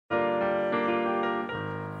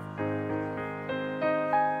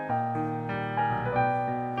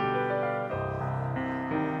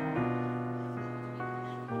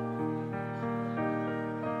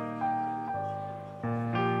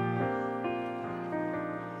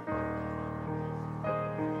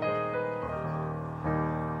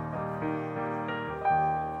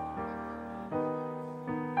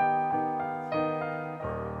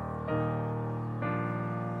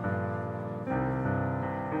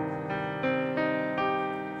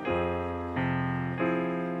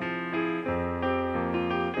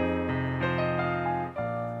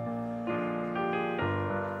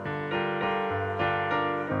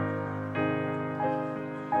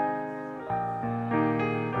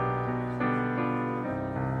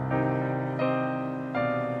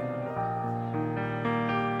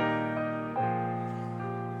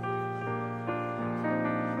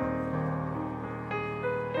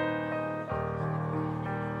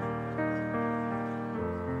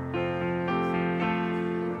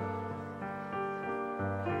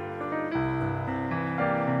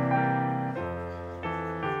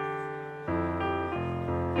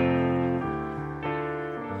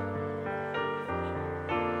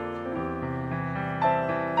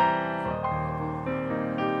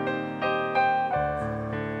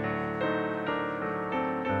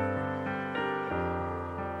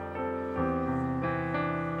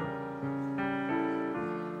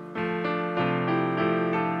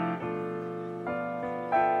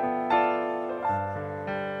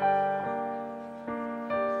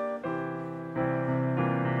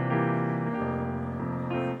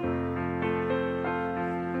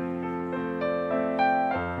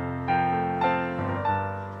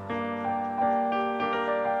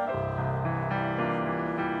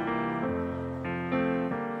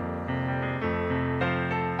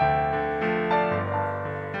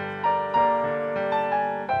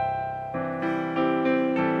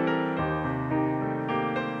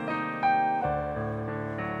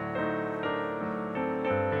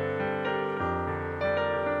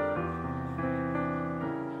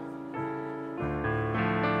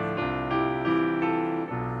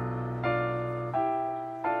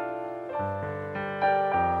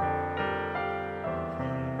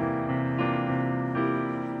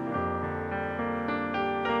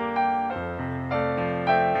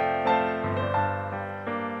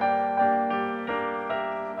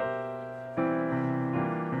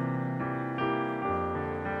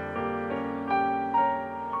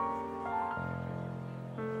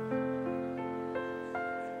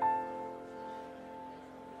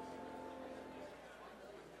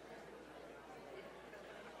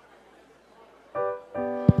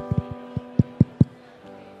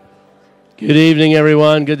Good evening,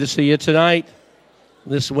 everyone. Good to see you tonight,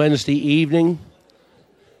 this Wednesday evening.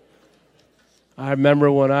 I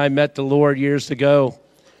remember when I met the Lord years ago,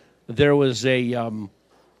 there was there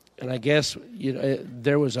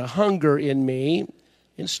was a hunger in me,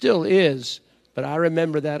 and still is, but I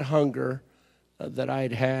remember that hunger that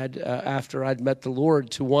I'd had after I'd met the Lord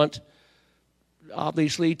to want,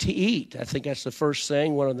 obviously, to eat. I think that's the first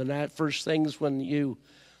thing, one of the first things when you...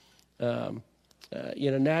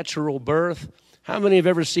 natural birth. How many have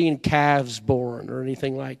ever seen calves born or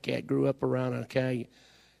anything like that? Grew up around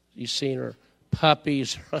you've seen her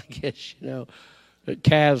puppies. I guess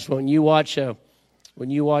calves. When you watch a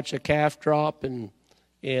calf drop and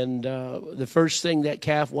the first thing that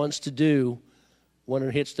calf wants to do when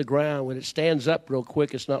it hits the ground, when it stands up real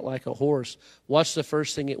quick, it's not like a horse. What's the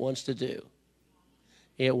first thing it wants to do?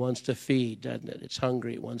 It wants to feed, doesn't it? It's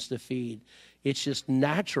hungry. It wants to feed. It's just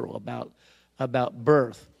natural about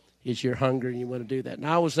birth is you're hungry and you want to do that. And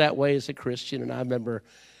I was that way as a Christian, and I remember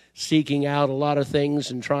seeking out a lot of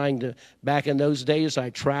things and trying to, back in those days,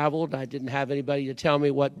 I traveled. I didn't have anybody to tell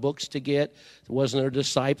me what books to get. There wasn't a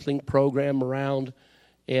discipling program around.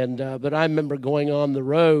 But I remember going on the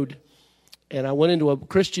road, and I went into a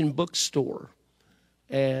Christian bookstore,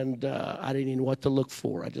 and I didn't even know what to look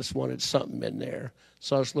for. I just wanted something in there.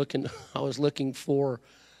 So I was looking for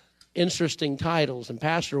interesting titles, and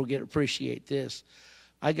Pastor will appreciate this.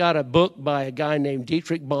 I got a book by a guy named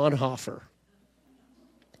Dietrich Bonhoeffer,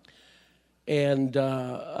 and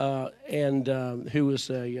who was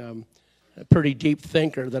a pretty deep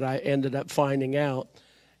thinker that I ended up finding out.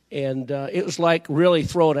 And it was like really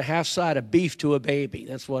throwing a half side of beef to a baby.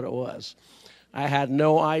 That's what it was. I had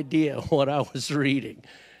no idea what I was reading.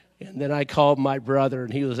 And then I called my brother,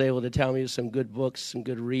 and he was able to tell me some good books, some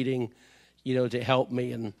good reading, to help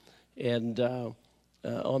me and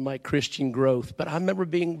on my Christian growth. But I remember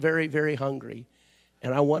being very, very hungry,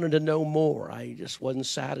 and I wanted to know more. I just wasn't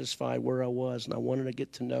satisfied where I was, and I wanted to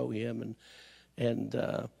get to know him and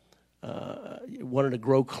wanted to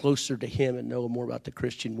grow closer to him and know more about the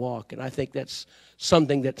Christian walk. And I think that's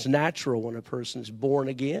something that's natural when a person is born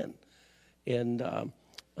again, and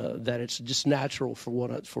that it's just natural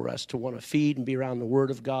for us to want to feed and be around the Word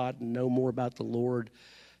of God and know more about the Lord.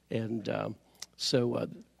 And so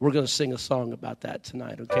we're going to sing a song about that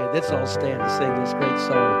tonight, okay? Let's all stand and sing this great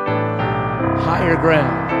song, Higher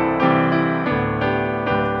Ground.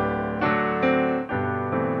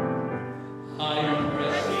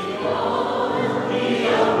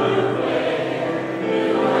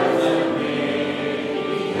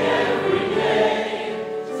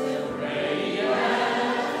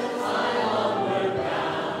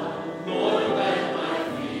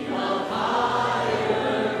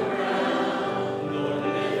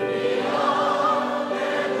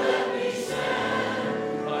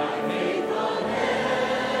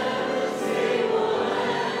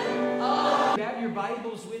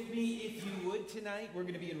 We're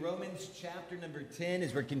going to be in Romans chapter number 10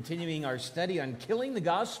 as we're continuing our study on killing the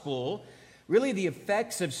gospel, really the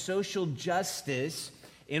effects of social justice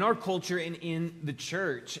in our culture and in the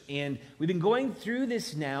church. And we've been going through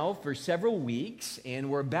this now for several weeks, and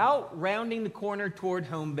we're about rounding the corner toward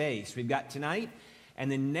home base. We've got tonight, and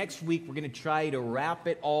then next week we're going to try to wrap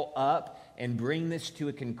it all up and bring this to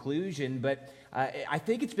a conclusion. But I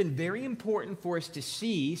think it's been very important for us to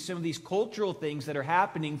see some of these cultural things that are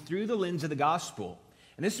happening through the lens of the gospel.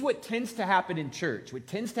 And this is what tends to happen in church. What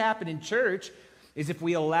tends to happen in church is if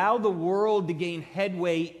we allow the world to gain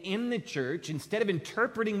headway in the church, instead of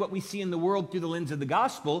interpreting what we see in the world through the lens of the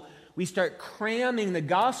gospel, we start cramming the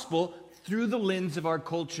gospel through the lens of our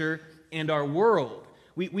culture and our world.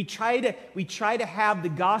 We try to have the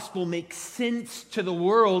gospel make sense to the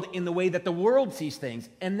world in the way that the world sees things,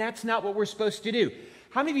 and that's not what we're supposed to do.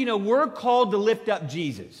 How many of you know we're called to lift up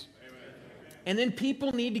Jesus? Amen. And then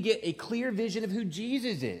people need to get a clear vision of who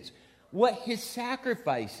Jesus is, what his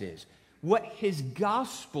sacrifice is, what his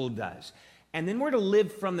gospel does. And then we're to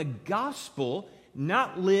live from the gospel,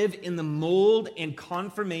 not live in the mold and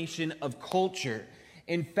confirmation of culture.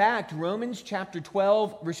 In fact, Romans chapter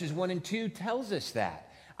 12, verses 1 and 2 tells us that.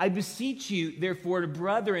 I beseech you, therefore,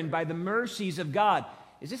 brethren, by the mercies of God.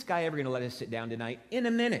 Is this guy ever going to let us sit down tonight? In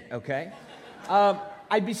a minute, okay?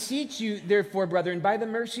 I beseech you, therefore, brethren, by the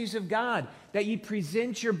mercies of God, that ye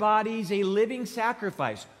present your bodies a living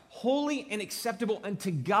sacrifice, holy and acceptable unto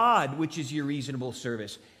God, which is your reasonable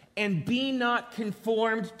service. And be not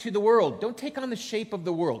conformed to the world. Don't take on the shape of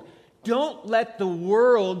the world. Don't let the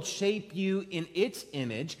world shape you in its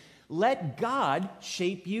image. Let God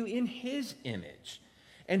shape you in his image.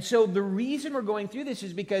 And so the reason we're going through this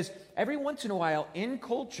is because every once in a while in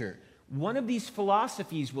culture, one of these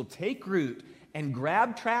philosophies will take root and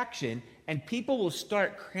grab traction, and people will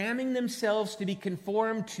start cramming themselves to be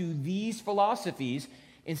conformed to these philosophies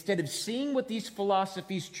instead of seeing what these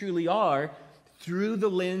philosophies truly are through the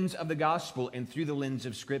lens of the gospel and through the lens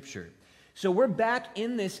of Scripture. So we're back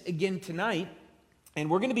in this again tonight, and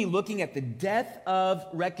we're going to be looking at the death of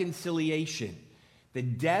reconciliation. The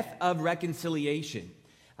death of reconciliation.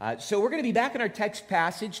 So we're going to be back in our text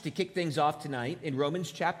passage to kick things off tonight in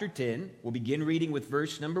Romans chapter 10. We'll begin reading with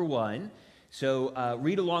verse number 1. So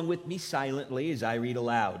read along with me silently as I read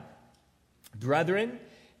aloud. Brethren,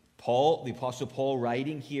 Paul, the Apostle Paul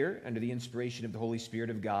writing here under the inspiration of the Holy Spirit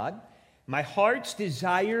of God, my heart's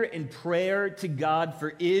desire and prayer to God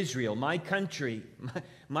for Israel, my country,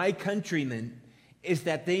 my countrymen, is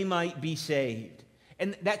that they might be saved.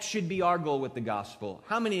 And that should be our goal with the gospel.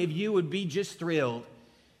 How many of you would be just thrilled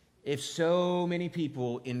if so many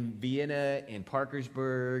people in Vienna and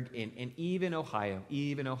Parkersburg and even Ohio,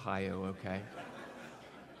 okay?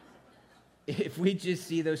 If we just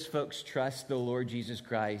see those folks trust the Lord Jesus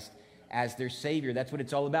Christ as their Savior, that's what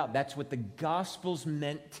it's all about. That's what the gospel's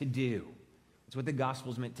meant to do. That's what the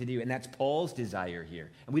gospel's meant to do. And that's Paul's desire here.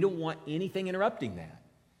 And we don't want anything interrupting that.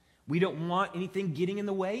 We don't want anything getting in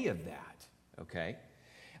the way of that, okay?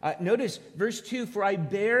 Notice verse 2, for I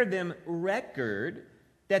bear them record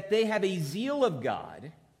that they have a zeal of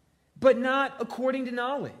God, but not according to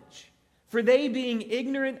knowledge. For they, being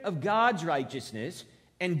ignorant of God's righteousness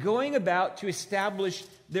and going about to establish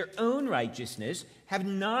their own righteousness, have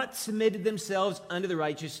not submitted themselves unto the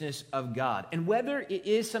righteousness of God. And whether it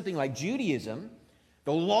is something like Judaism,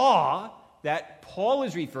 the law that Paul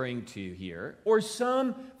is referring to here, or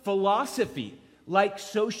some philosophy like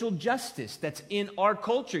social justice that's in our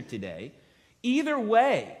culture today, either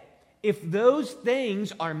way, if those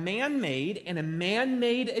things are man-made and a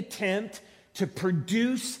man-made attempt to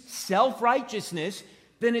produce self-righteousness,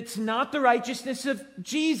 then it's not the righteousness of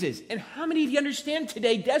Jesus. And how many of you understand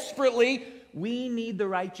today desperately we need the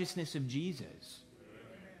righteousness of Jesus?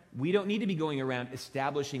 We don't need to be going around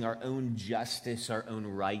establishing our own justice, our own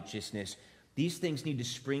righteousness. These things need to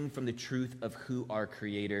spring from the truth of who our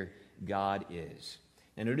Creator God is.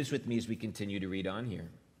 And notice with me as we continue to read on here.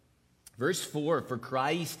 Verse 4, for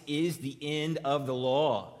Christ is the end of the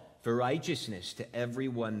law for righteousness to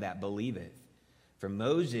everyone that believeth. For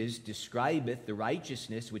Moses describeth the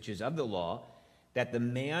righteousness which is of the law, that the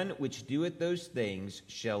man which doeth those things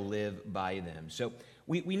shall live by them. So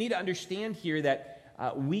we need to understand here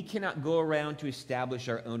that we cannot go around to establish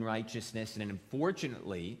our own righteousness, and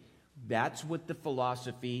unfortunately, that's what the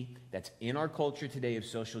philosophy that's in our culture today of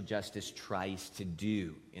social justice tries to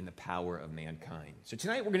do in the power of mankind. So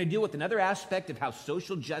tonight we're going to deal with another aspect of how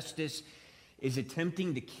social justice is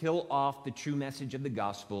attempting to kill off the true message of the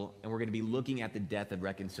gospel, and we're going to be looking at the death of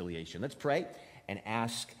reconciliation. Let's pray and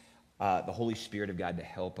ask the Holy Spirit of God to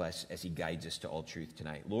help us as He guides us to all truth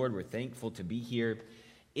tonight. Lord, we're thankful to be here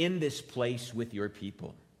in this place with your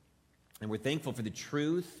people, and we're thankful for the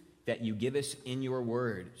truth that you give us in your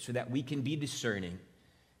word so that we can be discerning,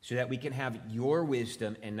 so that we can have your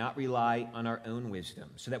wisdom and not rely on our own wisdom,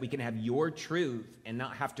 so that we can have your truth and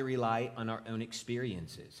not have to rely on our own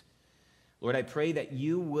experiences. Lord, I pray that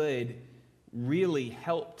you would really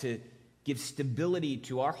help to give stability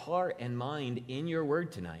to our heart and mind in your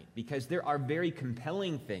word tonight, because there are very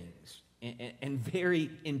compelling things and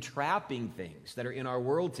very entrapping things that are in our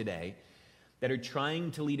world today that are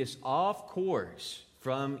trying to lead us off course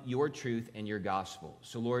from your truth and your gospel.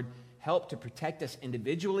 So, Lord, help to protect us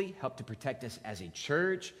individually, help to protect us as a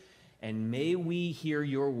church, and may we hear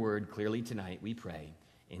your word clearly tonight, we pray.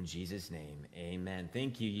 In Jesus' name, amen.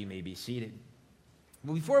 Thank you. You may be seated.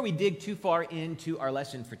 Well, before we dig too far into our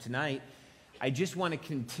lesson for tonight, I just want to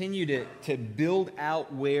continue to build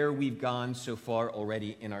out where we've gone so far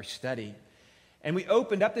already in our study. And we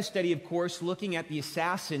opened up the study, of course, looking at the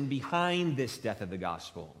assassin behind this death of the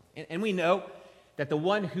gospel. And we know that the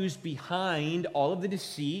one who's behind all of the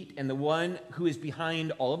deceit, and the one who is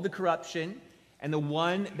behind all of the corruption, and the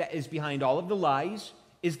one that is behind all of the lies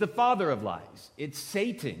is the father of lies. It's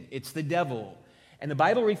Satan. It's the devil. And the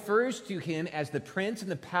Bible refers to him as the prince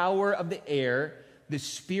and the power of the air, the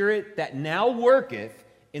spirit that now worketh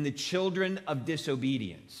in the children of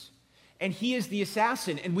disobedience. And he is the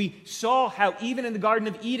assassin. And we saw how even in the Garden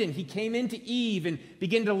of Eden, he came into Eve and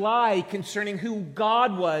began to lie concerning who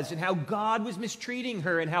God was and how God was mistreating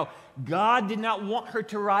her and how God did not want her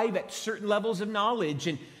to arrive at certain levels of knowledge,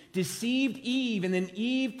 and deceived Eve, and then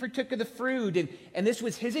Eve partook of the fruit. And this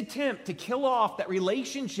was his attempt to kill off that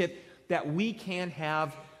relationship that we can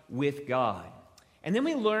have with God. And then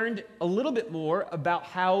we learned a little bit more about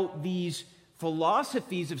how these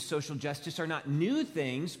philosophies of social justice are not new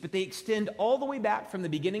things, but they extend all the way back from the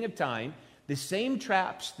beginning of time. The same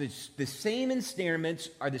traps, the same ensnarements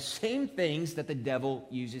are the same things that the devil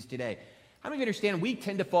uses today. How many of you understand we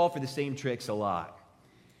tend to fall for the same tricks a lot?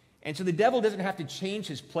 And so the devil doesn't have to change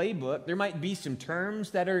his playbook. There might be some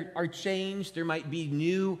terms that are changed. There might be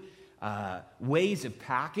new ways of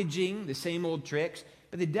packaging the same old tricks.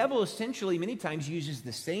 But the devil essentially many times uses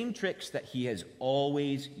the same tricks that he has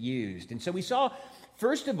always used. And so we saw,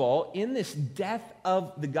 first of all, in this death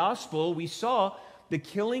of the gospel, we saw the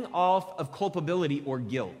killing off of culpability or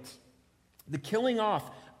guilt. The killing off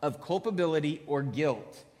of culpability or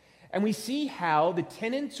guilt. And we see how the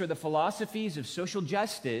tenets or the philosophies of social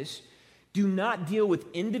justice do not deal with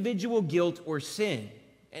individual guilt or sin.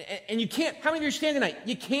 And you can't, how many of you understand tonight?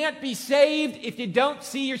 You can't be saved if you don't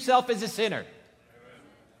see yourself as a sinner.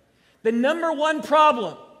 The number one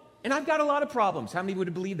problem, and I've got a lot of problems. How many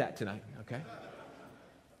would believe that tonight? Okay.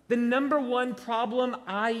 The number one problem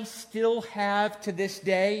I still have to this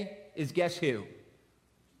day is guess who?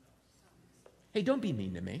 Hey, don't be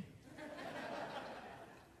mean to me.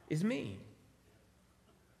 Is me.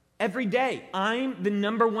 Every day, I'm the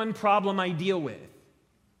number one problem I deal with.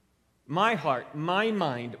 My heart, my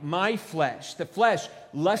mind, my flesh. The flesh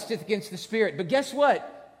lusteth against the spirit. But guess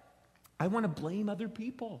what? I want to blame other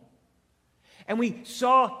people. And we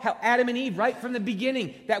saw how Adam and Eve, right from the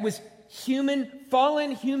beginning, that was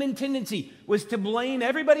fallen human tendency, was to blame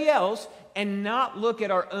everybody else and not look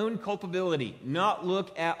at our own culpability, not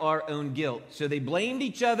look at our own guilt. So they blamed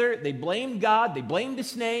each other, they blamed God, they blamed the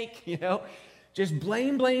snake, just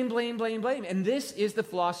blame. And this is the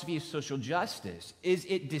philosophy of social justice, is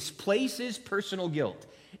it displaces personal guilt.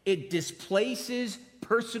 It displaces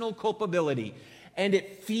personal culpability, and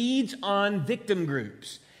it feeds on victim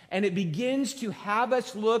groups. And it begins to have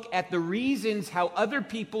us look at the reasons how other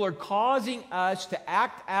people are causing us to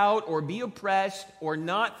act out or be oppressed or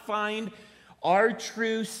not find our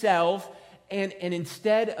true self. And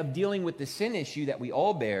instead of dealing with the sin issue that we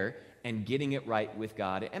all bear and getting it right with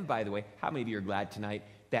God. And by the way, how many of you are glad tonight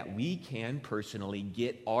that we can personally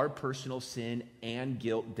get our personal sin and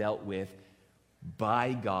guilt dealt with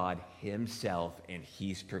by God himself, and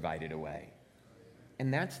he's provided a way.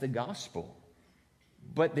 And that's the gospel.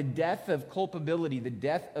 But the death of culpability, the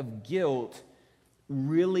death of guilt,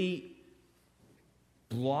 really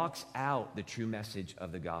blocks out the true message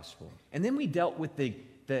of the gospel. And then we dealt with the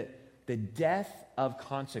death of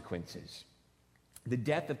consequences. The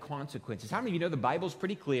death of consequences. How many of you know the Bible's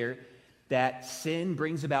pretty clear that sin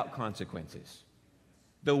brings about consequences?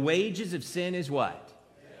 The wages of sin is what?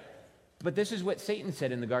 But this is what Satan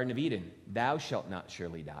said in the Garden of Eden. Thou shalt not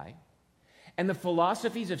surely die. And the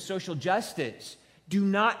philosophies of social justice do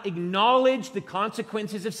not acknowledge the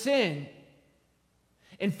consequences of sin.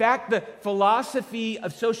 In fact, the philosophy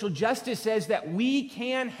of social justice says that we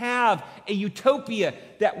can have a utopia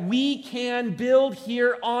that we can build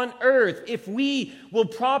here on earth if we will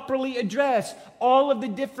properly address all of the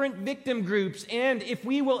different victim groups and if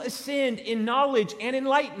we will ascend in knowledge and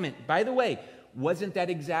enlightenment. By the way, wasn't that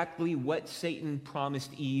exactly what Satan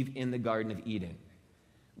promised Eve in the Garden of Eden?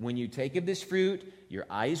 When you take of this fruit, your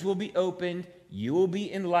eyes will be opened, you will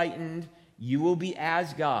be enlightened, you will be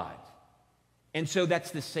as God. And so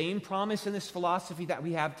that's the same promise in this philosophy that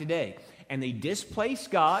we have today. And they displace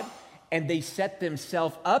God, and they set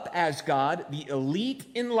themselves up as God, the elite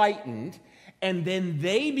enlightened, and then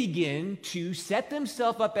they begin to set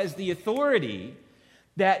themselves up as the authority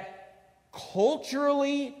that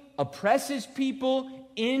culturally oppresses people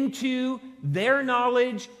into their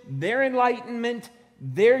knowledge, their enlightenment,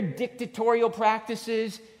 their dictatorial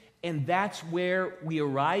practices, and that's where we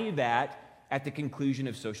arrive at the conclusion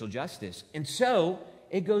of social justice. And so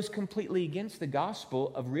it goes completely against the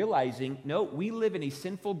gospel of realizing, no, we live in a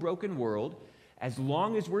sinful, broken world. As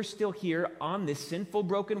long as we're still here on this sinful,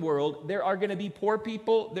 broken world, there are going to be poor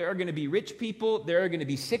people, there are going to be rich people, there are going to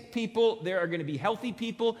be sick people, there are going to be healthy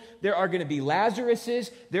people, there are going to be Lazaruses,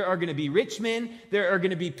 there are going to be rich men, there are going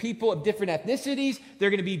to be people of different ethnicities, there are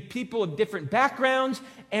going to be people of different backgrounds,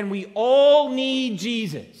 and we all need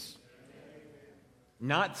Jesus.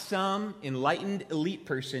 Not some enlightened elite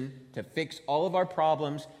person to fix all of our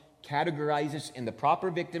problems, categorize us in the proper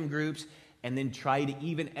victim groups, and then try to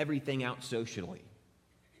even everything out socially.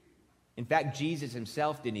 In fact, Jesus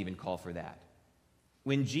himself didn't even call for that.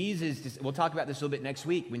 When Jesus, we'll talk about this a little bit next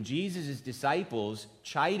week, when Jesus' disciples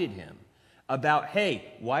chided him about,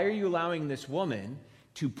 hey, why are you allowing this woman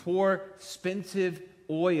to pour expensive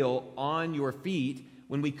oil on your feet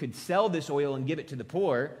when we could sell this oil and give it to the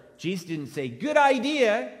poor? Jesus didn't say, good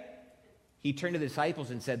idea. He turned to the disciples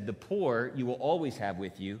and said, the poor you will always have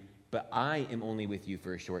with you, but I am only with you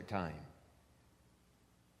for a short time.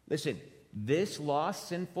 Listen, this lost,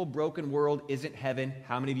 sinful, broken world isn't heaven.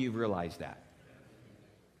 How many of you have realized that?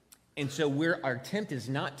 And so our attempt is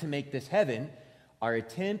not to make this heaven. Our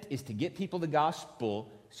attempt is to get people the gospel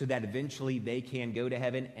so that eventually they can go to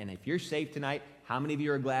heaven. And if you're saved tonight, how many of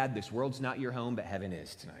you are glad this world's not your home, but heaven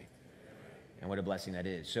is tonight? And what a blessing that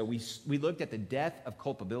is. So we looked at the death of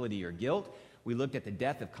culpability or guilt. We looked at the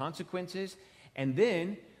death of consequences. And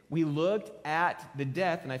then we looked at the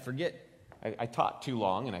death, and I forget, I taught too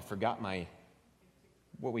long, and I forgot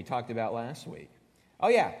what we talked about last week. Oh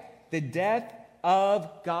yeah, the death of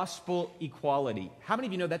gospel equality. How many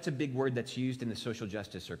of you know that's a big word that's used in the social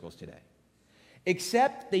justice circles today?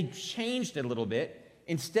 Except they changed it a little bit.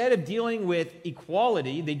 Instead of dealing with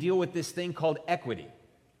equality, they deal with this thing called equity.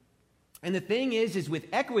 And the thing is with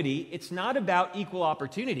equity, it's not about equal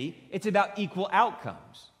opportunity, it's about equal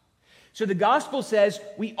outcomes. So the gospel says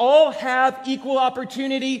we all have equal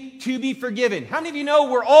opportunity to be forgiven. How many of you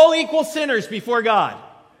know we're all equal sinners before God?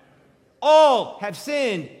 All have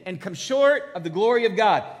sinned and come short of the glory of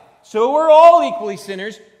God. So we're all equally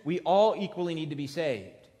sinners. We all equally need to be saved.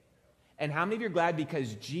 And how many of you are glad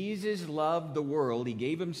because Jesus loved the world, he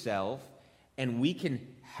gave himself, and we can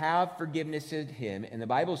have forgiveness in him. And the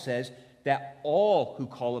Bible says that all who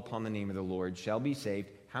call upon the name of the Lord shall be saved.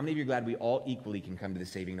 How many of you are glad we all equally can come to the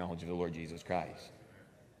saving knowledge of the Lord Jesus Christ?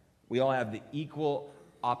 We all have the equal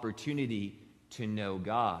opportunity to know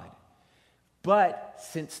God. But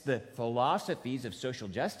since the philosophies of social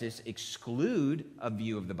justice exclude a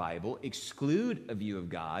view of the Bible, exclude a view of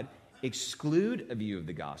God, exclude a view of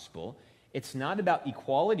the gospel, it's not about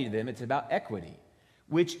equality to them, it's about equity,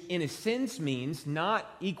 which in a sense means not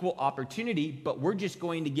equal opportunity, but we're just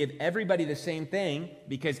going to give everybody the same thing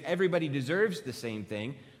because everybody deserves the same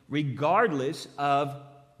thing, regardless of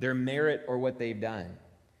their merit or what they've done.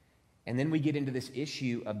 And then we get into this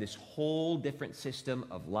issue of this whole different system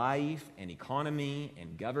of life and economy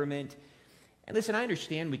and government. And listen, I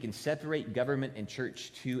understand we can separate government and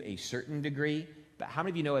church to a certain degree, but how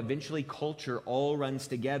many of you know eventually culture all runs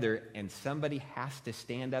together and somebody has to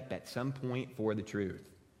stand up at some point for the truth?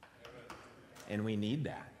 And we need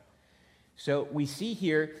that. So we see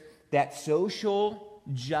here that social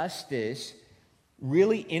justice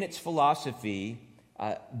really in its philosophy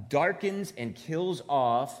darkens and kills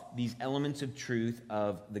off these elements of truth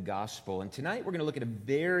of the gospel. And tonight we're going to look at a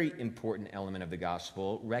very important element of the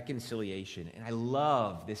gospel, reconciliation. And I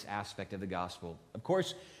love this aspect of the gospel. Of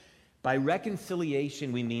course, by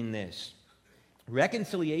reconciliation we mean this.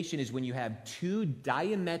 Reconciliation is when you have two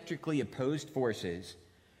diametrically opposed forces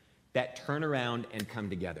that turn around and come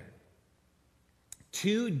together.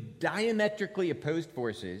 Two diametrically opposed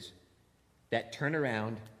forces that turn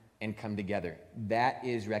around and come together. That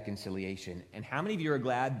is reconciliation. And how many of you are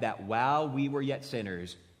glad that while we were yet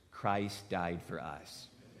sinners, Christ died for us?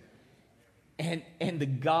 And the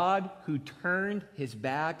God who turned his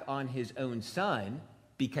back on his own son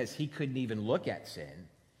because he couldn't even look at sin,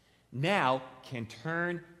 now can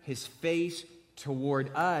turn his face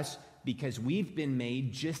toward us because we've been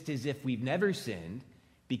made just as if we've never sinned,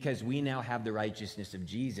 because we now have the righteousness of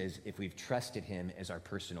Jesus if we've trusted him as our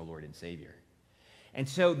personal Lord and Savior. And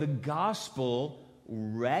so the gospel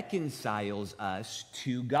reconciles us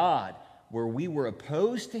to God. Where we were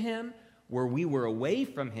opposed to him, where we were away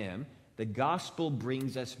from him, the gospel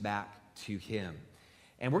brings us back to him.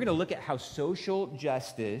 And we're going to look at how social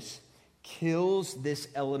justice kills this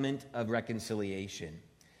element of reconciliation.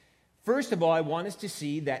 First of all, I want us to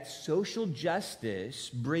see that social justice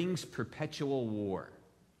brings perpetual war.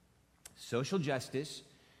 Social justice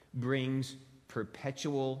brings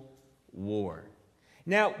perpetual war.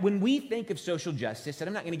 Now, when we think of social justice, and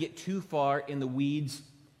I'm not going to get too far in the weeds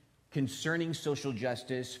concerning social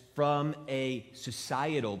justice from a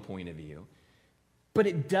societal point of view, but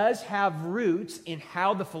it does have roots in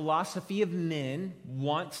how the philosophy of men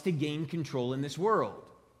wants to gain control in this world.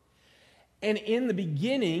 And in the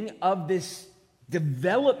beginning of this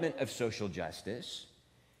development of social justice,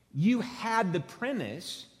 you had the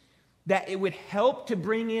premise that it would help to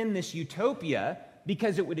bring in this utopia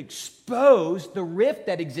because it would expose the rift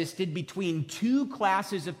that existed between two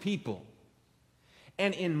classes of people.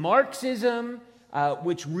 And in Marxism,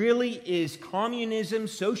 which really is communism,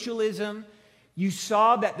 socialism, you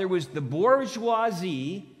saw that there was the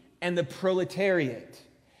bourgeoisie and the proletariat.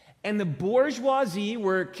 And the bourgeoisie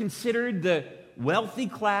were considered the wealthy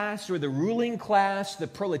class or the ruling class. The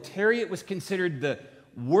proletariat was considered the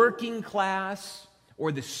working class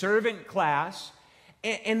or the servant class.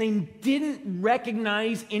 And they didn't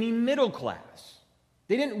recognize any middle class.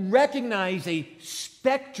 They didn't recognize a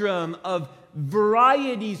spectrum of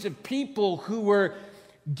varieties of people who were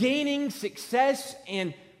gaining success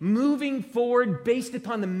and moving forward based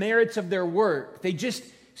upon the merits of their work. They just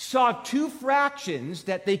saw two fractions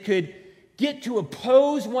that they could get to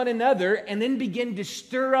oppose one another and then begin to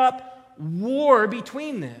stir up war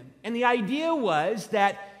between them. And the idea was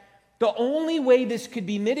that the only way this could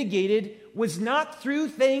be mitigated was not through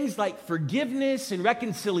things like forgiveness and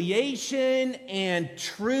reconciliation and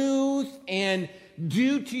truth and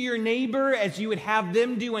do to your neighbor as you would have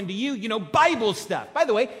them do unto you. You know, Bible stuff. By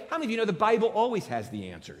the way, how many of you know the Bible always has the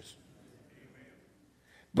answers?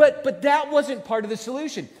 But that wasn't part of the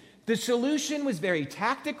solution. The solution was very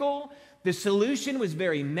tactical. The solution was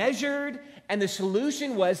very measured. And the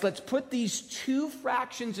solution was, let's put these two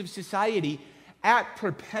fractions of society at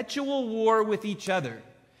perpetual war with each other.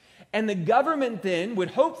 And the government then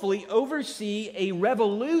would hopefully oversee a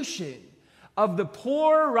revolution of the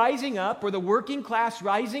poor rising up or the working class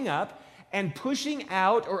rising up and pushing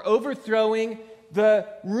out or overthrowing the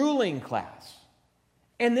ruling class.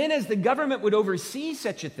 And then as the government would oversee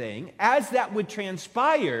such a thing, as that would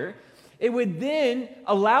transpire, it would then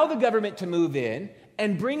allow the government to move in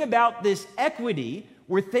and bring about this equity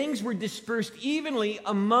where things were dispersed evenly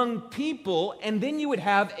among people, and then you would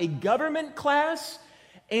have a government class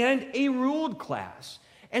and a ruled class.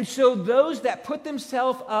 And so those that put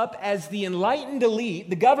themselves up as the enlightened elite,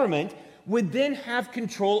 the government, would then have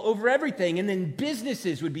control over everything. And then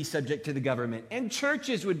businesses would be subject to the government, and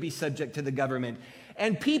churches would be subject to the government.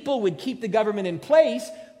 And people would keep the government in place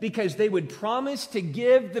because they would promise to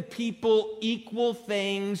give the people equal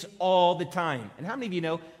things all the time. And how many of you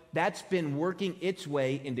know that's been working its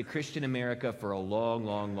way into Christian America for a long,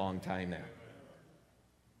 long, long time now?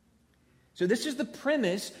 So this is the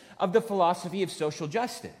premise of the philosophy of social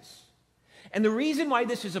justice. And the reason why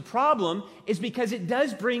this is a problem is because it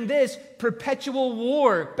does bring this perpetual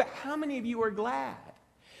war. But how many of you are glad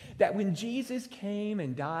that when Jesus came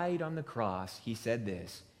and died on the cross, he said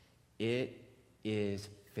this, "It is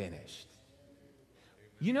finished"?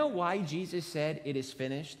 You know why Jesus said it is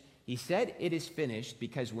finished? He said it is finished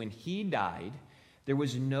because when he died, there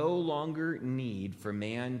was no longer need for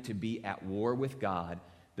man to be at war with God,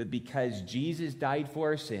 but because Jesus died for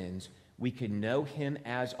our sins, we could know him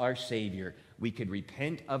as our Savior, we could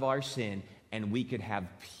repent of our sin, and we could have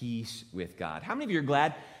peace with God. How many of you are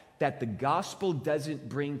glad that the gospel doesn't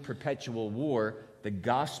bring perpetual war, the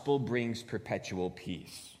gospel brings perpetual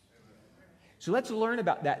peace? So let's learn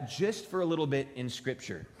about that just for a little bit in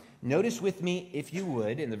Scripture. Notice with me, if you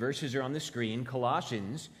would, and the verses are on the screen,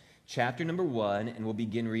 Colossians chapter number 1, and we'll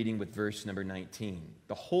begin reading with verse number 19.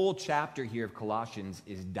 The whole chapter here of Colossians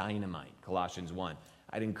is dynamite, Colossians 1.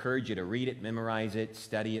 I'd encourage you to read it, memorize it,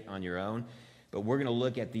 study it on your own. But we're going to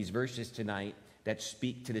look at these verses tonight that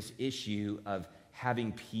speak to this issue of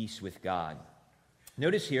having peace with God.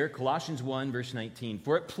 Notice here, Colossians 1, verse 19.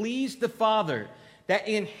 "For it pleased the Father that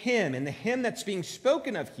in him," and the him that's being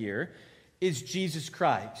spoken of here is Jesus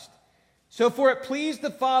Christ. "So for it pleased the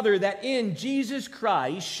Father that in Jesus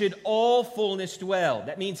Christ should all fullness dwell."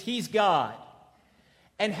 That means he's God.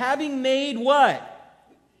 "And having made" what?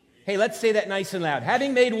 Hey, let's say that nice and loud.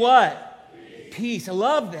 "Having made" what? Peace. I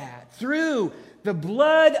love that. "Through the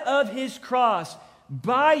blood of his cross,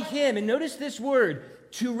 by him," and notice this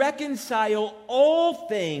word, "to reconcile all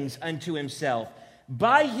things unto himself.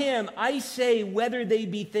 By him, I say, whether they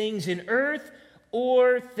be things in earth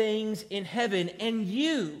or things in heaven. And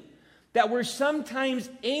you that were sometimes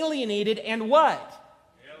alienated," and what?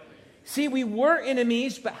 See, we were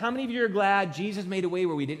enemies, but how many of you are glad Jesus made a way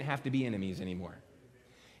where we didn't have to be enemies anymore?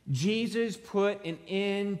 Jesus put an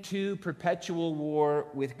end to perpetual war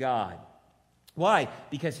with God. Why?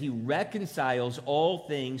 Because he reconciles all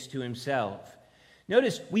things to himself.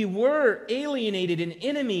 Notice, we were alienated and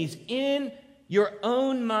enemies in your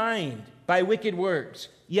own mind by wicked works.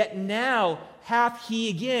 Yet now hath he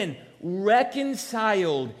again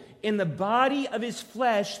reconciled in the body of his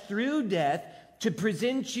flesh through death to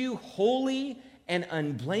present you holy and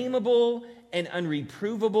unblameable and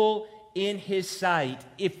unreprovable in his sight,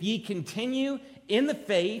 if ye continue in the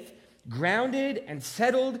faith, grounded and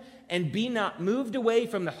settled, and be not moved away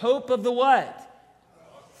from the hope of the what?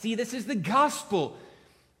 See, this is the gospel.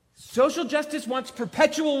 Social justice wants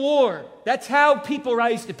perpetual war. That's how people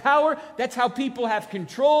rise to power. That's how people have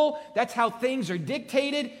control. That's how things are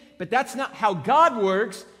dictated. But that's not how God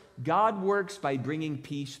works. God works by bringing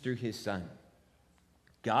peace through his Son.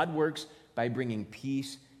 God works by bringing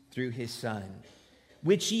peace through his Son,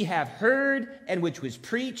 which ye have heard, and which was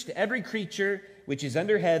preached to every creature which is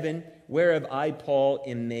under heaven, whereof I, Paul,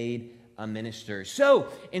 am made a minister. So,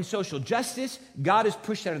 in social justice, God is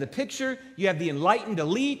pushed out of the picture. You have the enlightened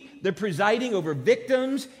elite. They're presiding over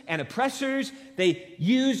victims and oppressors. They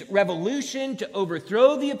use revolution to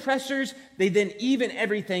overthrow the oppressors. They then even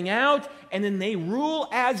everything out, and then they rule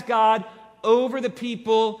as God over the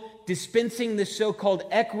people, dispensing the so-called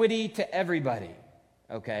equity to everybody.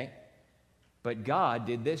 Okay? But God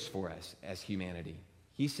did this for us as humanity.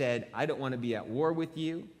 He said, I don't want to be at war with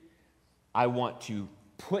you. I want to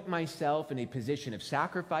put myself in a position of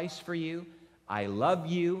sacrifice for you. I love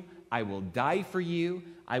you. I will die for you.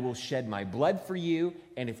 I will shed my blood for you.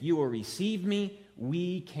 And if you will receive me,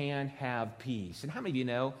 we can have peace. And how many of you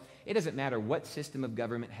know, it doesn't matter what system of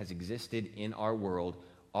government has existed in our world,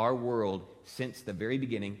 since the very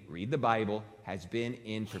beginning, read the Bible, has been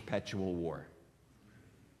in perpetual war.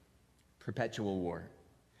 Perpetual war.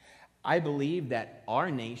 I believe that our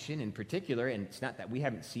nation in particular, and it's not that we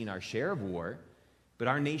haven't seen our share of war, but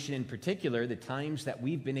our nation in particular, the times that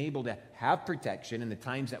we've been able to have protection and the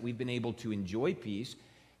times that we've been able to enjoy peace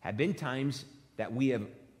have been times that we have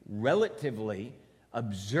relatively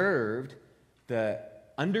observed the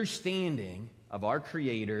understanding of our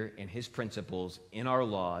Creator and His principles in our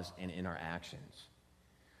laws and in our actions.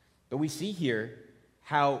 But we see here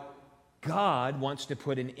how God wants to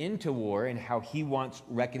put an end to war and how He wants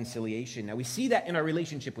reconciliation. Now, we see that in our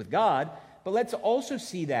relationship with God, but let's also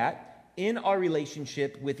see that in our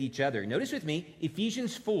relationship with each other. Notice with me,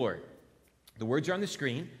 Ephesians 4. The words are on the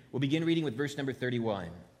screen. We'll begin reading with verse number 31.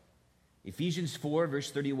 Ephesians 4,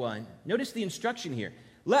 verse 31. Notice the instruction here.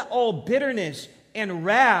 Let all bitterness and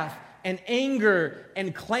wrath and anger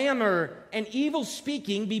and clamor and evil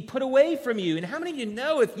speaking be put away from you. And how many of you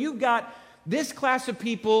know if you've got this class of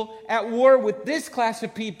people at war with this class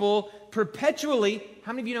of people perpetually,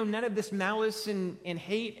 how many of you know none of this malice and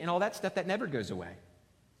hate and all that stuff, that never goes away?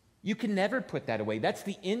 You can never put that away. That's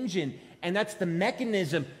the engine and that's the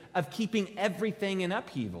mechanism of keeping everything in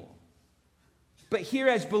upheaval. But here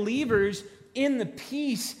as believers, in the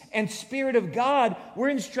peace and Spirit of God, we're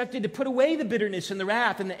instructed to put away the bitterness and the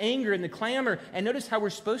wrath and the anger and the clamor. And notice how we're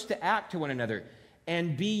supposed to act to one another.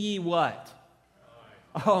 And be ye what?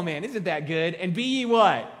 Oh man, isn't that good? And be ye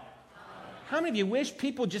what? How many of you wish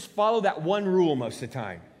people just follow that one rule most of the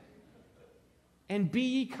time? And be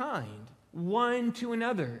ye kind one to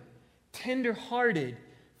another, tender-hearted,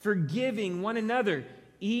 forgiving one another,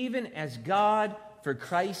 even as God, for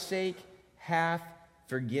Christ's sake, hath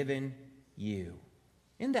forgiven you.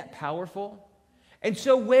 Isn't that powerful? And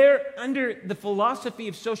so where under the philosophy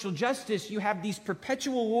of social justice you have these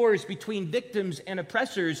perpetual wars between victims and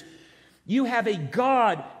oppressors, you have a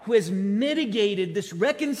God who has mitigated this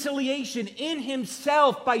reconciliation in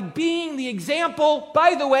Himself by being the example,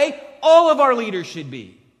 by the way, all of our leaders should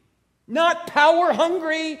be. Not power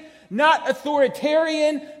hungry, not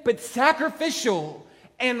authoritarian, but sacrificial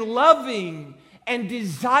and loving and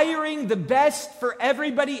desiring the best for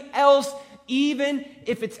everybody else, even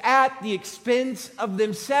if it's at the expense of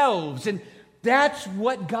themselves. And that's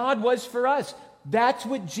what God was for us. That's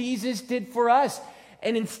what Jesus did for us.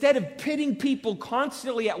 And instead of pitting people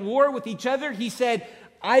constantly at war with each other, He said,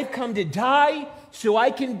 I've come to die so I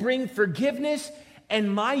can bring forgiveness,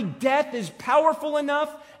 and my death is powerful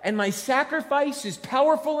enough, and my sacrifice is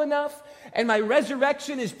powerful enough, and my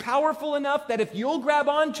resurrection is powerful enough that if you'll grab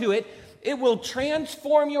onto it, it will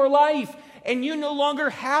transform your life. And you no longer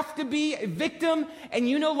have to be a victim, and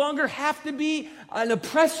you no longer have to be an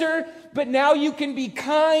oppressor, but now you can be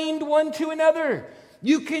kind one to another.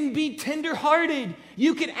 You can be tender-hearted.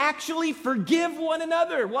 You can actually forgive one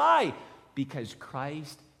another. Why? Because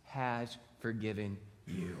Christ has forgiven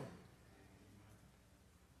you.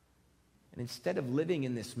 And instead of living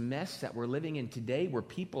in this mess that we're living in today, where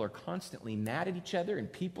people are constantly mad at each other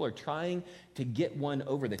and people are trying to get one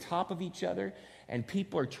over the top of each other, and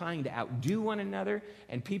people are trying to outdo one another,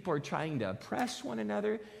 and people are trying to oppress one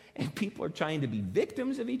another, and people are trying to be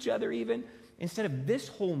victims of each other even, instead of this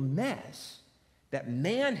whole mess that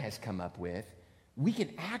man has come up with, we can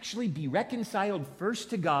actually be reconciled first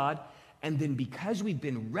to God, and then because we've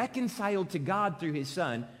been reconciled to God through His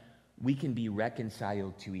Son, we can be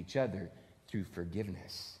reconciled to each other through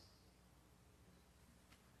forgiveness.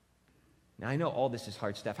 Now, I know all this is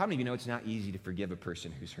hard stuff. How many of you know it's not easy to forgive a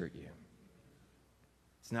person who's hurt you?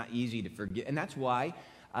 It's not easy to forgive. And that's why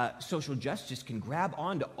social justice can grab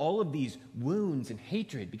onto all of these wounds and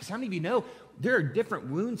hatred. Because how many of you know there are different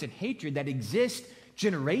wounds and hatred that exist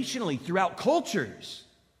generationally throughout cultures?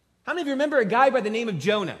 How many of you remember a guy by the name of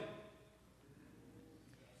Jonah?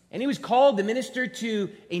 And he was called to minister to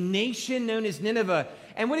a nation known as Nineveh.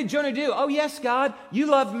 And what did Jonah do? Oh, yes, God, you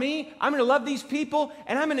love me. I'm going to love these people,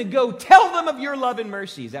 and I'm going to go tell them of your love and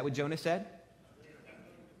mercy. Is that what Jonah said?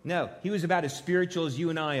 No, he was about as spiritual as you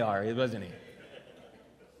and I are, wasn't he?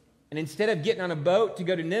 And instead of getting on a boat to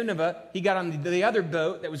go to Nineveh, he got on the other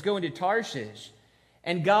boat that was going to Tarshish.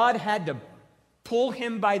 And God had to pull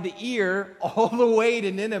him by the ear all the way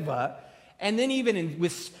to Nineveh. And then even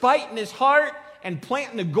with spite in his heart and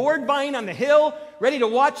planting a gourd vine on the hill, ready to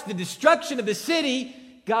watch the destruction of the city,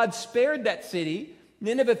 God spared that city.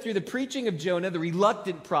 Nineveh, through the preaching of Jonah, the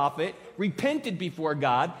reluctant prophet, repented before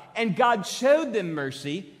God, and God showed them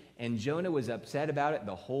mercy, and Jonah was upset about it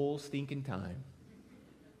the whole stinking time.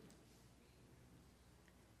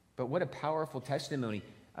 But what a powerful testimony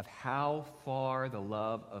of how far the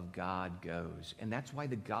love of God goes. And that's why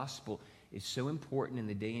the gospel is so important in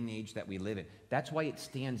the day and age that we live in. That's why it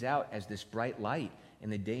stands out as this bright light in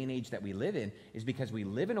the day and age that we live in, is because we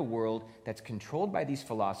live in a world that's controlled by these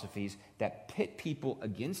philosophies that pit people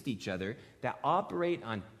against each other, that operate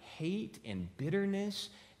on hate and bitterness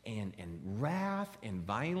and wrath and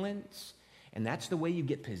violence. And that's the way you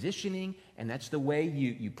get positioning, and that's the way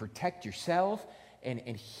you protect yourself. And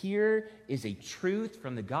here is a truth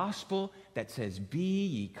from the gospel that says, be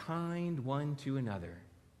ye kind one to another.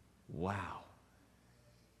 Wow.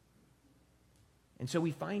 And so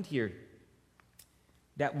we find here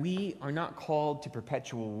that we are not called to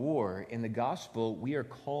perpetual war. In the gospel, we are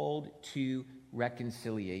called to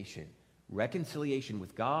reconciliation. Reconciliation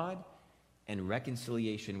with God and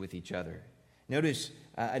reconciliation with each other. Notice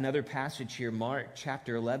another passage here, Mark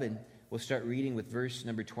chapter 11. We'll start reading with verse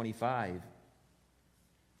number 25.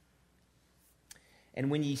 And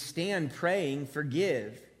when ye stand praying,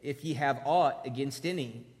 forgive if ye have aught against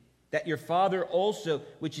any, that your Father also,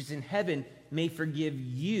 which is in heaven, may forgive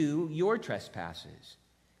you your trespasses.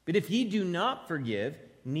 But if ye do not forgive,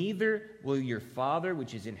 neither will your Father,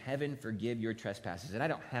 which is in heaven, forgive your trespasses. And I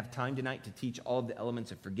don't have time tonight to teach all of the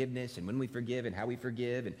elements of forgiveness and when we forgive and how we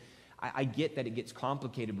forgive. And I get that it gets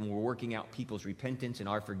complicated when we're working out people's repentance and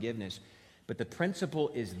our forgiveness. But the principle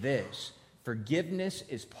is this: forgiveness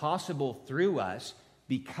is possible through us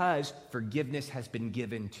because forgiveness has been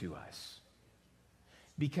given to us.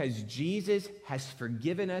 Because Jesus has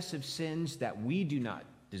forgiven us of sins that we do not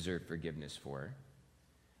deserve forgiveness for,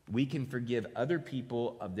 we can forgive other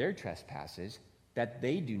people of their trespasses that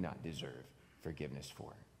they do not deserve forgiveness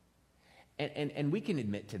for. And we can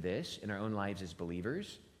admit to this in our own lives as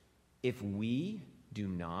believers. If we do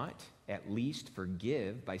not at least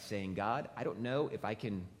forgive by saying, God, I don't know if I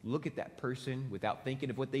can look at that person without thinking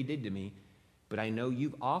of what they did to me, but I know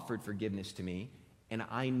you've offered forgiveness to me, and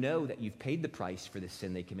I know that you've paid the price for the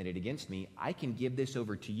sin they committed against me. I can give this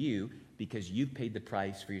over to you because you've paid the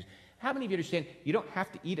price for you. How many of you understand you don't have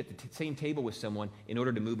to eat at the same table with someone in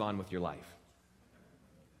order to move on with your life?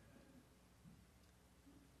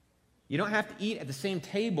 You don't have to eat at the same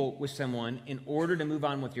table with someone in order to move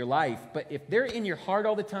on with your life. But if they're in your heart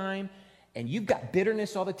all the time and you've got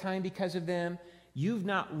bitterness all the time because of them, you've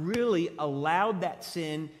not really allowed that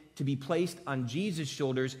sin to be placed on Jesus'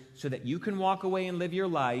 shoulders so that you can walk away and live your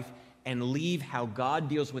life and leave how God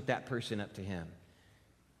deals with that person up to him.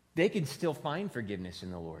 They can still find forgiveness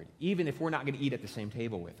in the Lord, even if we're not going to eat at the same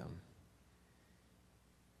table with them.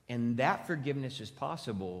 And that forgiveness is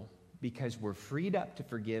possible because we're freed up to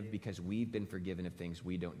forgive because we've been forgiven of things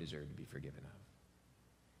we don't deserve to be forgiven of.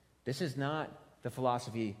 This is not the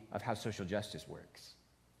philosophy of how social justice works.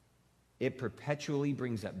 It perpetually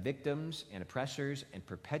brings up victims and oppressors and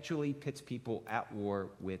perpetually pits people at war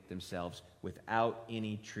with themselves without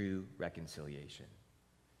any true reconciliation.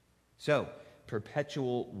 So,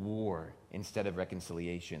 perpetual war instead of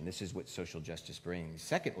reconciliation. This is what social justice brings.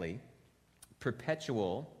 Secondly,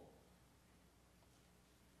 perpetual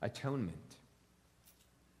atonement.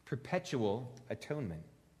 Perpetual atonement.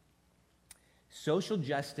 Social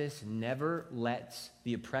justice never lets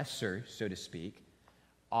the oppressor, so to speak,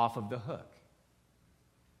 off of the hook.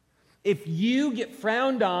 If you get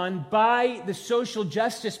frowned on by the social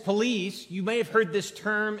justice police, you may have heard this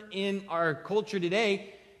term in our culture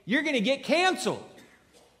today, you're going to get canceled.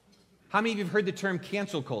 How many of you have heard the term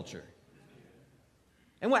cancel culture?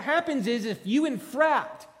 And what happens is if you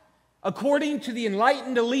infract, according to the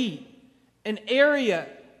enlightened elite, an area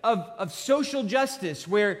of social justice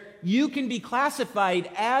where you can be classified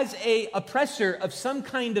as an oppressor of some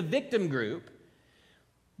kind of victim group,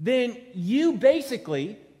 then you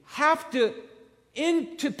basically have to,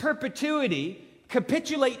 into perpetuity,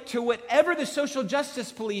 capitulate to whatever the social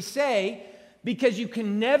justice police say, because you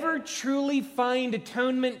can never truly find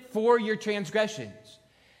atonement for your transgressions.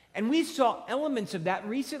 And we saw elements of that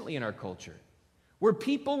recently in our culture, where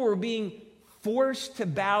people were being forced to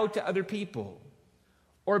bow to other people,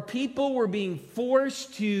 or people were being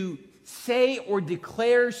forced to say or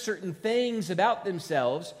declare certain things about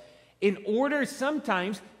themselves in order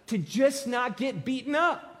sometimes to just not get beaten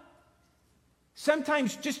up.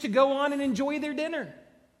 Sometimes just to go on and enjoy their dinner.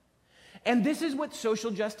 And this is what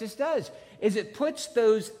social justice does, is it puts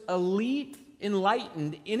those elite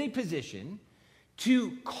enlightened in a position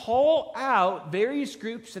to call out various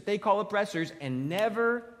groups that they call oppressors and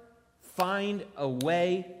never find a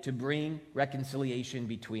way to bring reconciliation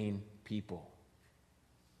between people.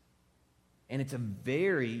 And it's a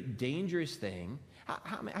very dangerous thing.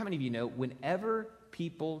 How many of you know whenever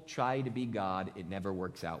people try to be God, it never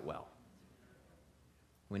works out well?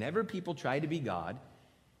 Whenever people try to be God,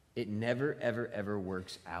 it never, ever, ever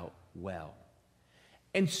works out well.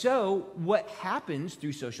 And so what happens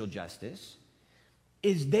through social justice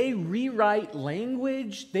is they rewrite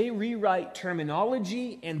language, they rewrite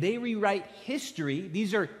terminology, and they rewrite history.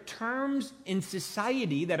 These are terms in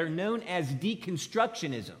society that are known as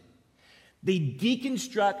deconstructionism. They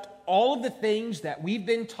deconstruct all of the things that we've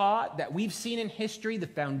been taught, that we've seen in history, the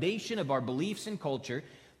foundation of our beliefs and culture.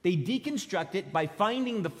 They deconstruct it by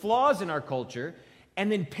finding the flaws in our culture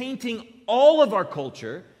and then painting all of our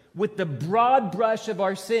culture with the broad brush of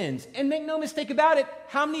our sins. And make no mistake about it,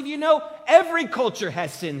 how many of you know every culture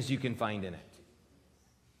has sins you can find in it?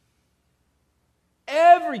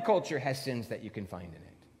 Every culture has sins that you can find in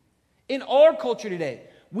it. In our culture today,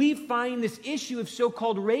 we find this issue of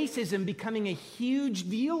so-called racism becoming a huge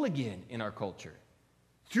deal again in our culture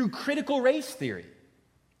through critical race theory,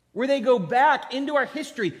 where they go back into our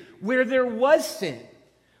history where there was sin,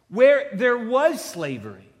 where there was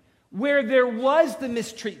slavery, where there was the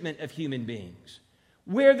mistreatment of human beings,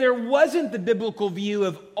 where there wasn't the biblical view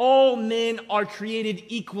of all men are created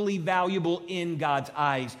equally valuable in God's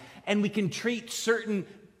eyes, and we can treat certain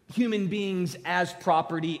human beings as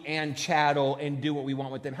property and chattel and do what we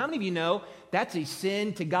want with them. How many of you know that's a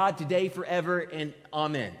sin to God today, forever, and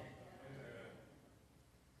amen?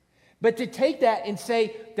 But to take that and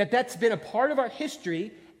say that that's been a part of our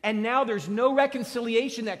history and now there's no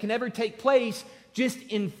reconciliation that can ever take place just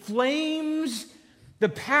inflames the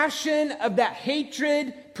passion of that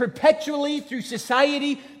hatred perpetually through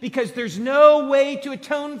society because there's no way to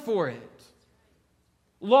atone for it.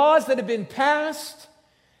 Laws that have been passed,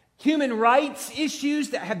 human rights issues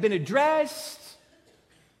that have been addressed,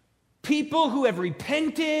 people who have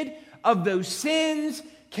repented of those sins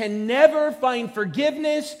can never find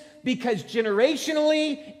forgiveness because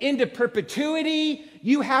generationally, into perpetuity,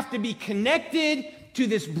 you have to be connected to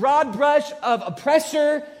this broad brush of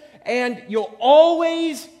oppressor, and you'll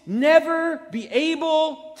always never be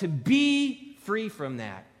able to be free from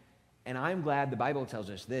that. And I'm glad the Bible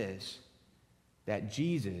tells us this, that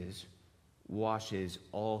Jesus washes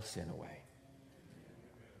all sin away.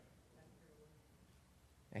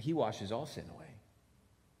 And he washes all sin away.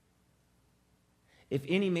 If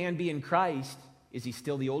any man be in Christ, is he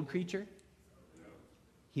still the old creature?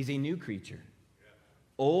 He's a new creature.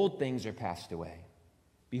 Old things are passed away.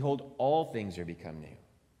 Behold, all things are become new.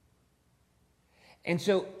 And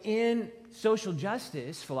so in social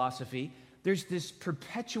justice philosophy, there's this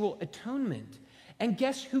perpetual atonement. And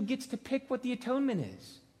guess who gets to pick what the atonement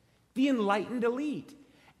is? The enlightened elite.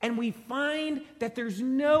 And we find that there's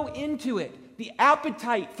no end to it. The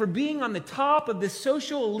appetite for being on the top of the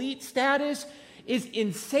social elite status is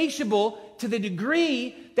insatiable to the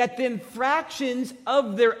degree that then fractions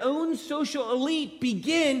of their own social elite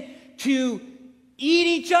begin to eat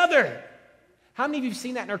each other. How many of you have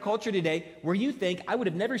seen that in our culture today where you think, I would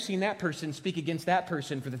have never seen that person speak against that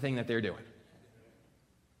person for the thing that they're doing?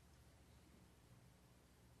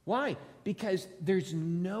 Why? Because there's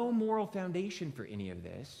no moral foundation for any of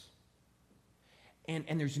this, and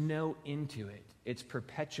there's no end to it. It's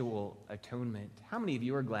perpetual atonement. How many of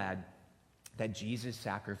you are glad that Jesus'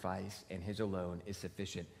 sacrifice and his alone is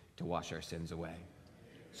sufficient to wash our sins away?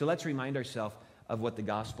 So let's remind ourselves of what the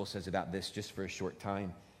gospel says about this just for a short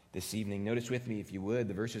time this evening. Notice with me, if you would,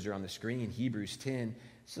 the verses are on the screen. Hebrews 10.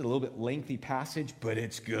 This is a little bit lengthy passage, but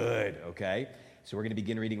it's good, okay? So we're going to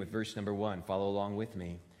begin reading with verse number 1. Follow along with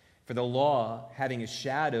me. For the law, having a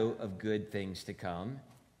shadow of good things to come,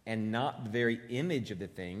 and not the very image of the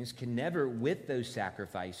things, can never, with those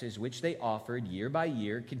sacrifices which they offered year by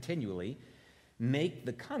year continually, make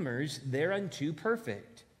the comers thereunto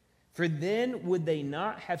perfect. For then would they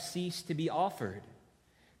not have ceased to be offered,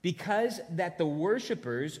 because that the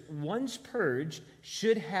worshipers, once purged,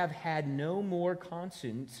 should have had no more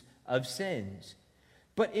conscience of sins.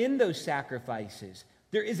 But in those sacrifices,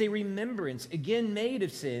 There is a remembrance, again, made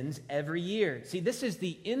of sins every year. See, this is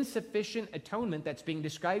the insufficient atonement that's being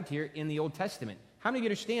described here in the Old Testament. How many of you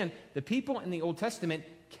understand the people in the Old Testament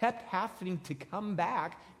kept having to come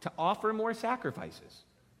back to offer more sacrifices?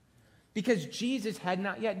 Because Jesus had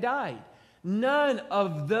not yet died. None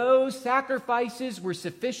of those sacrifices were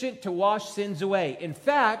sufficient to wash sins away. In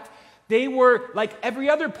fact, they were, like every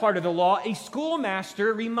other part of the law, a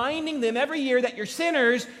schoolmaster reminding them every year that you're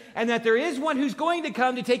sinners and that there is one who's going to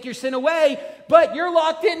come to take your sin away, but you're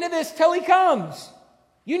locked into this till he comes.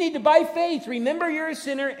 You need to, by faith, remember you're a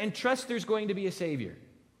sinner and trust there's going to be a Savior.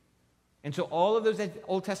 And so all of those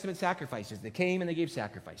Old Testament sacrifices, they came and they gave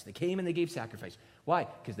sacrifice. They came and they gave sacrifice. Why?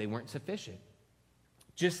 Because they weren't sufficient.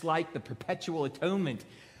 Just like the perpetual atonement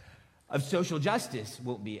of social justice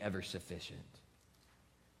won't be ever sufficient.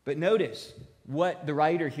 But notice what the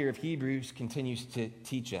writer here of Hebrews continues to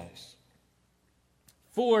teach us.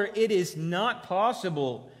 For it is not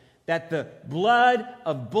possible that the blood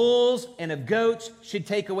of bulls and of goats should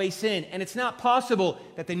take away sin. And it's not possible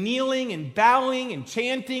that the kneeling and bowing and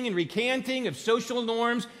chanting and recanting of social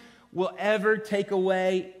norms will ever take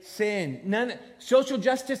away sin. Social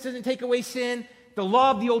justice doesn't take away sin. The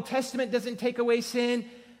law of the Old Testament doesn't take away sin.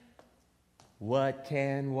 What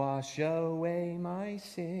can wash away my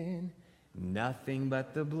sin? Nothing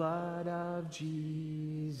but the blood of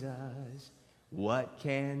Jesus. What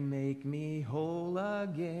can make me whole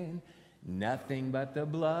again? Nothing but the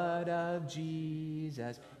blood of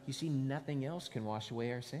Jesus. You see, nothing else can wash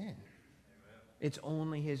away our sin. It's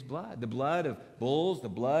only his blood. The blood of bulls, the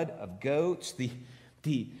blood of goats,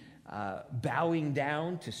 the bowing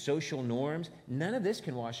down to social norms. None of this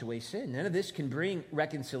can wash away sin. None of this can bring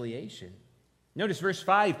reconciliation. Notice verse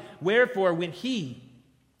 5, wherefore when he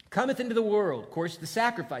cometh into the world, of course the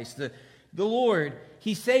sacrifice, the Lord,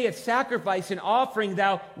 he saith, sacrifice and offering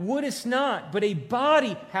thou wouldest not, but a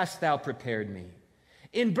body hast thou prepared me.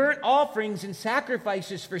 In burnt offerings and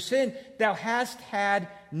sacrifices for sin thou hast had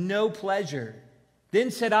no pleasure. Then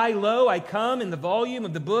said I, lo, I come, in the volume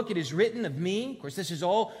of the book it is written of me. Of course, this is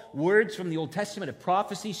all words from the Old Testament of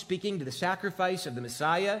prophecy speaking to the sacrifice of the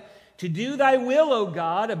Messiah. To do thy will, O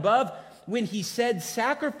God, above when he said,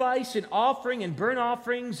 sacrifice and offering and burnt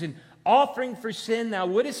offerings and offering for sin thou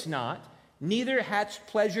wouldest not, neither hadst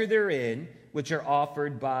pleasure therein, which are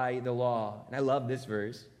offered by the law. And I love this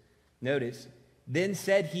verse. Notice, then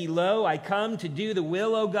said he, lo, I come to do the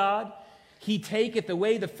will, O God. He taketh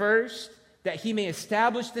away the first, that he may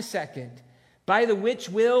establish the second, by the which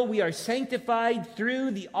will we are sanctified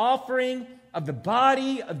through the offering of the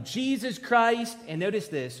body of Jesus Christ. And notice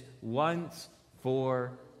this, once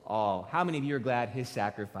for all. How many of you are glad his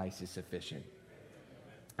sacrifice is sufficient?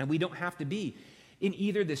 And we don't have to be in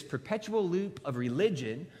either this perpetual loop of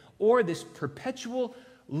religion or this perpetual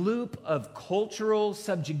loop of cultural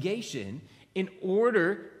subjugation in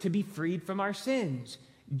order to be freed from our sins.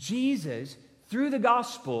 Jesus, through the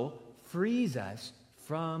gospel, frees us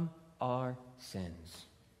from our sins.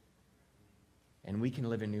 And we can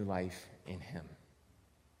live a new life in him.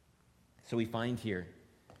 So we find here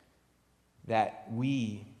that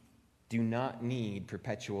we do not need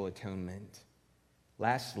perpetual atonement.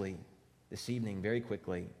 Lastly, this evening, very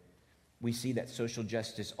quickly, we see that social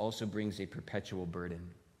justice also brings a perpetual burden.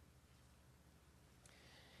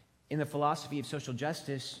 In the philosophy of social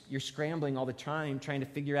justice, you're scrambling all the time trying to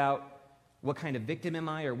figure out what kind of victim am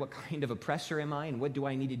I, or what kind of oppressor am I, and what do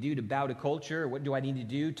I need to do to bow to culture, or what do I need to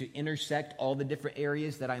do to intersect all the different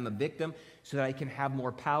areas that I'm a victim so that I can have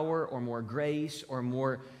more power or more grace or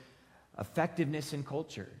more effectiveness in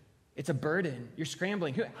culture. It's a burden. You're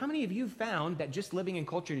scrambling. How many of you found that just living in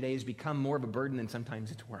culture today has become more of a burden than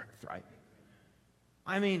sometimes it's worth, right?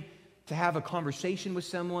 I mean, to have a conversation with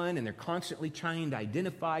someone and they're constantly trying to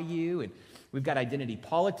identify you, and we've got identity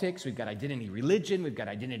politics, we've got identity religion, we've got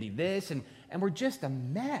identity this, and we're just a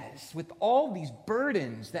mess with all these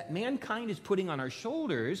burdens that mankind is putting on our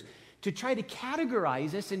shoulders to try to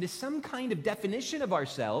categorize us into some kind of definition of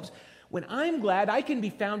ourselves, when I'm glad I can be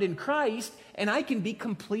found in Christ and I can be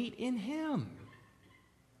complete in him.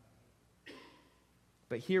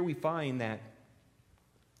 But here we find that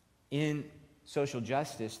in social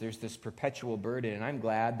justice, there's this perpetual burden, and I'm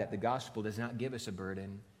glad that the gospel does not give us a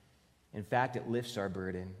burden. In fact, it lifts our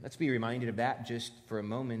burden. Let's be reminded of that just for a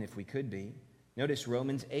moment, if we could be. Notice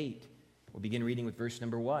Romans 8. We'll begin reading with verse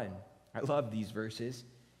number 1. I love these verses.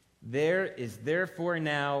 There is therefore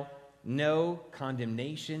now no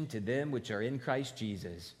condemnation to them which are in Christ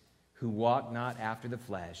Jesus, who walk not after the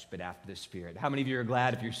flesh, but after the Spirit. How many of you are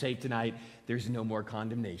glad if you're saved tonight, there's no more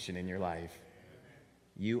condemnation in your life?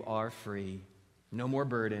 You are free. No more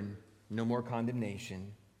burden, no more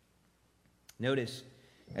condemnation. Notice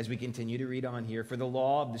as we continue to read on here. For the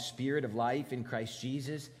law of the Spirit of life in Christ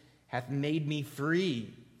Jesus hath made me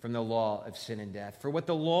free from the law of sin and death. For what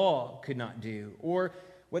the law could not do, or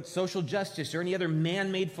what social justice or any other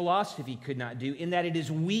man-made philosophy could not do, in that it is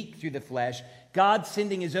weak through the flesh, God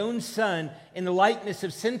sending his own Son in the likeness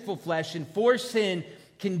of sinful flesh, and for sin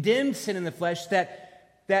condemned sin in the flesh,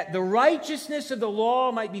 that the righteousness of the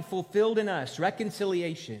law might be fulfilled in us,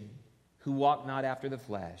 reconciliation, who walk not after the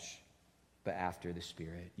flesh, but after the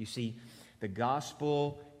Spirit. You see, the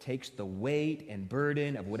gospel takes the weight and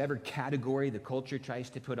burden of whatever category the culture tries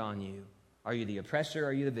to put on you. Are you the oppressor?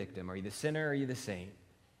 Are you the victim? Are you the sinner? Are you the saint?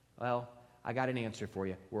 Well, I got an answer for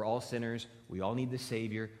you. We're all sinners. We all need the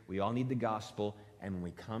Savior. We all need the gospel. And when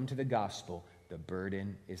we come to the gospel, the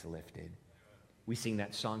burden is lifted. We sing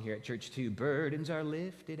that song here at church too. Burdens are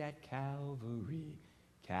lifted at Calvary,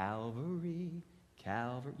 Calvary,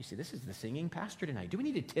 Calvary. You see, this is the singing pastor tonight. Do we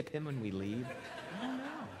need to tip him when we leave? I don't know.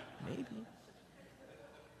 Maybe.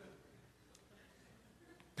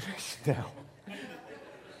 No.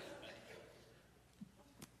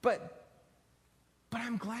 But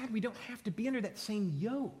I'm glad we don't have to be under that same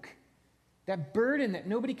yoke, that burden that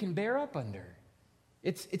nobody can bear up under.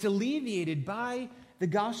 It's alleviated by the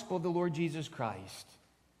gospel of the Lord Jesus Christ.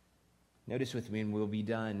 Notice with me, and we'll be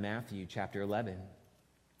done, Matthew chapter 11.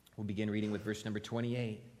 We'll begin reading with verse number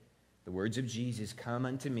 28. The words of Jesus, "Come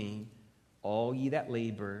unto me, all ye that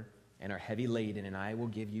labor and are heavy laden, and I will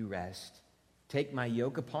give you rest. Take my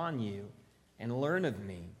yoke upon you and learn of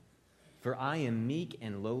me, for I am meek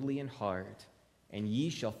and lowly in heart, and ye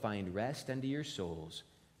shall find rest unto your souls,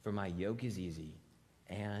 for my yoke is easy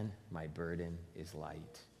and my burden is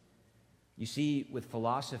light." You see, with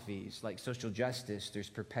philosophies like social justice, there's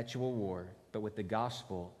perpetual war, but with the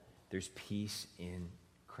gospel, there's peace in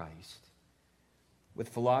Christ. With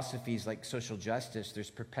philosophies like social justice, there's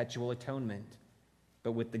perpetual atonement,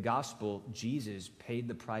 but with the gospel, Jesus paid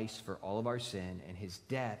the price for all of our sin, and his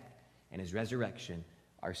death and his resurrection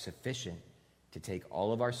are sufficient to take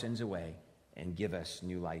all of our sins away and give us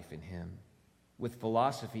new life in him. With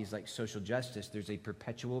philosophies like social justice, there's a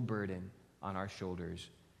perpetual burden on our shoulders.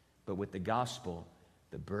 But with the gospel,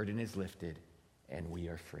 the burden is lifted and we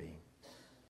are free.